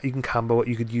yeah, you can combo it.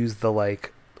 You could use the,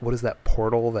 like, what is that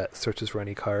portal that searches for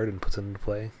any card and puts it into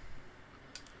play?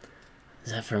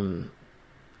 Is that from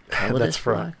That's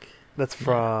from Block? That's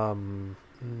from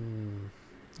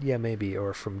yeah, maybe,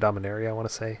 or from Dominaria, I want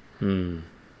to say.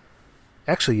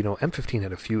 Actually, M15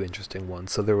 had a few interesting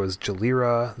ones. So there was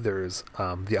Jalira, there's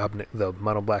the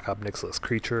mono black Obnixilis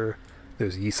creature,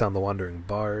 there's Yisan the Wandering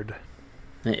Bard.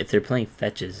 If they're playing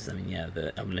fetches, I mean, yeah,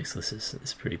 the Obnixilis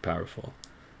is pretty powerful.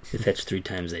 They fetch 3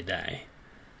 times, they die.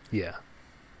 Yeah.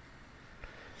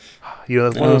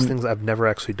 That's one of those things I've never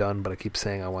actually done, but I keep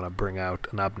saying I want to bring out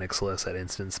an Obnixilis at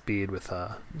instant speed with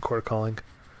Court Calling.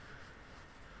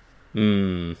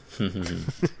 One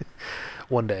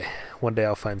day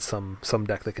I'll find some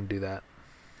deck that can do that.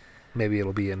 Maybe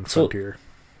it'll be in Frontier.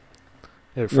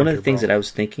 One of the things that I was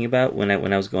thinking about when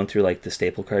I was going through like the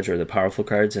staple cards or the powerful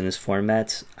cards in this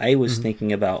format, I was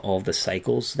thinking about all the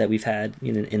cycles that we've had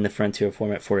in the Frontier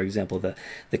format. For example, the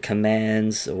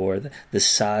commands or the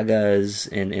sagas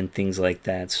and things like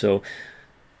that. So,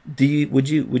 would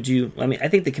you? I mean, I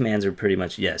think the commands are pretty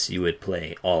much yes. You would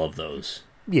play all of those.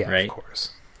 Yeah, right? Of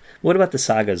course. What about the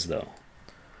sagas though?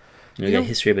 You got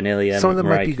History of Anelia, some of them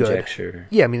might be Conjecture. Good.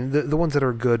 Yeah, I mean, the ones that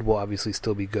are good will obviously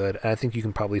still be good, and I think you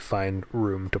can probably find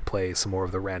room to play some more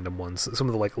of the random ones, some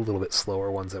of the, like, a little bit slower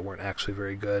ones that weren't actually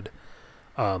very good.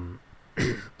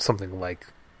 Something like,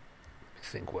 I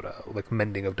think, like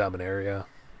Mending of Dominaria.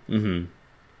 You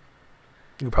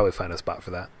can probably find a spot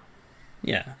for that.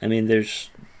 Yeah, I mean,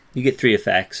 you get 3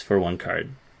 effects for 1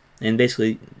 card, and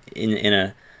basically in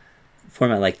a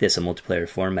format like this, a multiplayer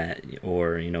format,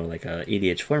 or like a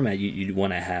EDH format, you'd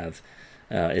want to have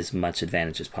as much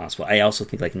advantage as possible. I also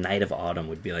think like Night of Autumn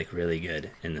would be like really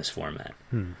good in this format.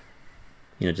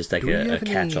 Just like a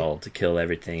catch-all to kill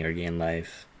everything or gain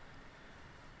life,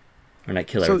 or not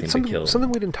kill everything, but kill.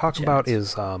 Something we didn't talk about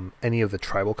is any of the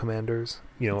tribal commanders.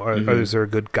 Is there a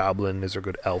good goblin? Is there a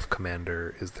good elf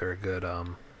commander? Is there a good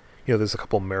there's a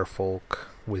couple merfolk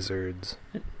wizards.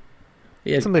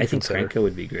 Yeah, I think Krenka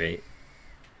would be great.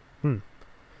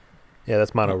 Yeah,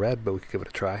 that's mono red, but we could give it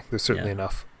a try. There's certainly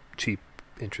enough cheap,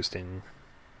 interesting.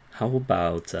 How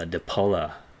about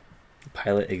Depola,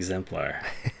 Pilot Exemplar?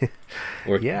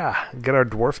 Yeah, get our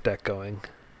dwarf deck going.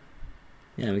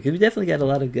 Yeah, we definitely got a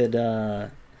lot of good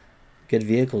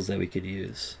vehicles that we could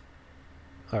use.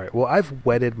 All right. Well, I've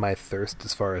whetted my thirst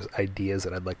as far as ideas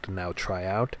that I'd like to now try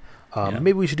out.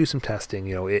 Maybe we should do some testing.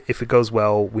 If it goes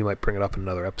well, we might bring it up in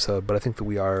another episode. But I think that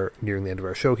we are nearing the end of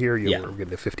our show here. We're getting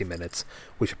to 50 minutes.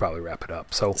 We should probably wrap it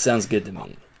up. So sounds good to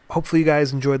me. Hopefully you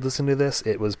guys enjoyed listening to this.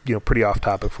 It was pretty off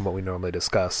topic from what we normally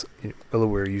discuss.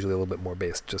 We're usually a little bit more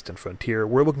based just in Frontier.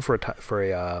 We're looking for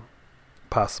a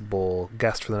possible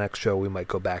guest for the next show. We might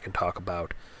go back and talk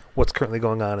about what's currently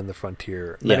going on in the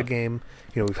Frontier metagame.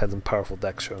 We've had some powerful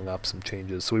decks showing up, some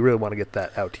changes. So we really want to get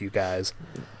that out to you guys.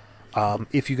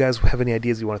 If you guys have any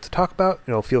ideas you want us to talk about,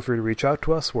 feel free to reach out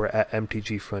to us. We're at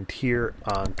MTG Frontier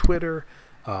on Twitter,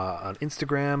 on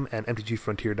Instagram, and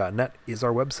mtgfrontier.net is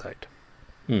our website.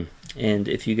 And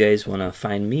if you guys want to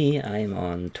find me, I am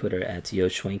on Twitter at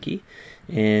YoSchwenky,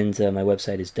 and my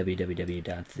website is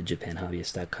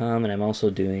www.thejapanhobbyist.com, and I'm also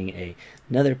doing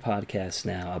another podcast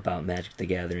now about Magic the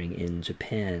Gathering in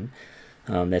Japan.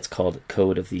 That's called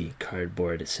Code of the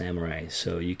Cardboard Samurai.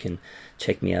 So you can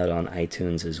check me out on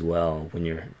iTunes as well when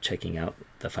you're checking out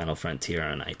The Final Frontier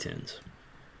on iTunes.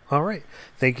 All right.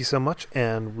 Thank you so much,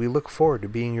 and we look forward to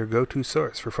being your go-to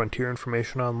source for Frontier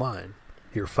information online.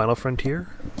 Your Final Frontier,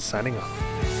 signing off.